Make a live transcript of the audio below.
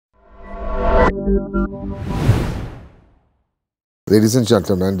Ladies and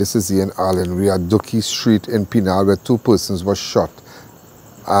gentlemen, this is Ian Alleyne. We are at Dookie Street in Penal, where 2 persons were shot.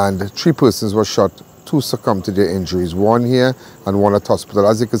 And 3 persons were shot, 2 succumbed to their injuries. 1 here and 1 at hospital.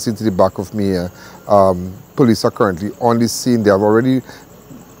 As you can see to the back of me here, police are currently on the scene. They have already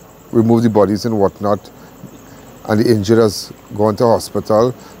removed the bodies and whatnot. And the injured has gone to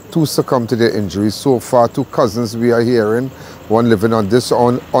hospital. 2 succumbed to their injuries. So far, 2 cousins we are hearing. 1 living on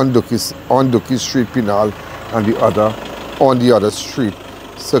Dookie Street, Penal, and the other on the other street.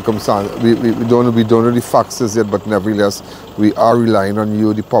 Circumstance. We don't know the facts yet, but nevertheless, we are relying on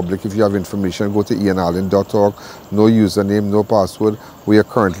you, the public. If you have information, go to ianallen.org. No username, no password. We are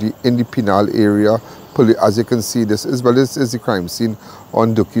currently in the Penal area. As you can see, this is the crime scene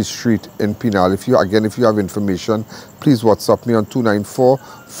on Dookie Street in Penal. If you have information, please WhatsApp me on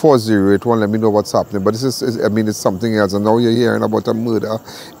 294-4081. Let me know what's happening. But it's something else. And now you're hearing about a murder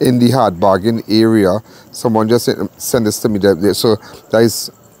in the hard bargain area. Someone just sent this to me. So there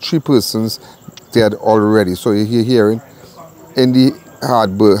is 3 persons dead already. So you're hearing in the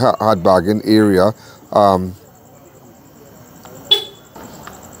hard bargain area.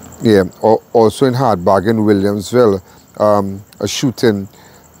 Yeah, also in hard bargain, Williamsville, a shooting.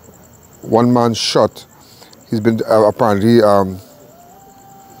 1 man shot. He's been apparently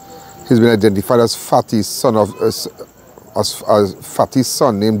he's been identified as Fatty's son as Fatty's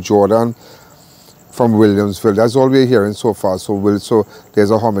son named Jordan from Williamsville. That's all we're hearing so far. So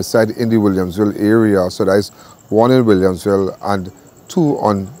there's a homicide in the Williamsville area. So there's 1 in Williamsville and 2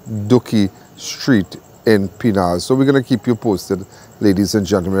 on Dookie Street in Penal. So we're gonna keep you posted. Ladies and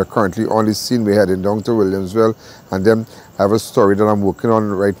gentlemen, we're currently on the scene. We're heading down to Williamsville, and then I have a story that I'm working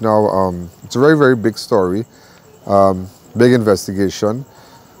on right now. It's a very, very big story, big investigation,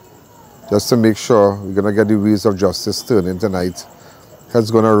 just to make sure we're gonna get the wheels of justice turning tonight.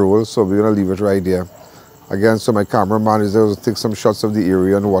 Head's gonna roll, so we're gonna leave it right there. Again, so my cameraman is there to take some shots of the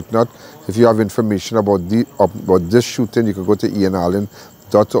area and whatnot. If you have information about this shooting, you can go to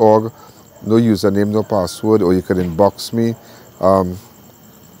ianallen.org. No username, no password, or you can inbox me.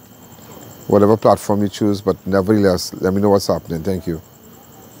 Whatever platform you choose, but nevertheless, let me know what's happening. Thank you.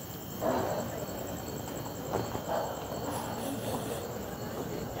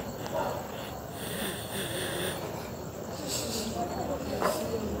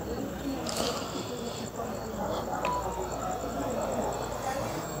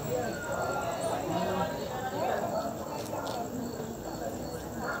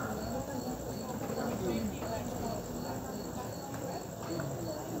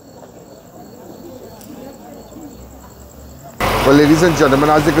 Well, ladies and gentlemen,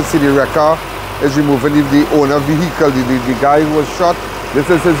 as you can see, the wrecker is removing the owner vehicle, the guy who was shot. This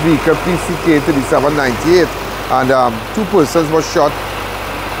is his vehicle, PCK 3798, and 2 persons were shot.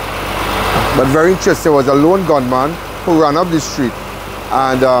 But very interesting, was a lone gunman who ran up the street,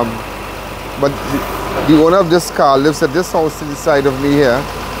 and but the owner of this car lives at this house to the side of me here,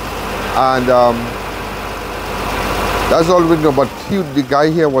 and that's all we know. But the guy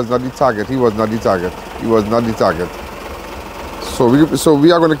here was not the target. He was not the target. He was not the target. So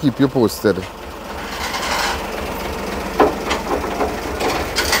we are going to keep you posted.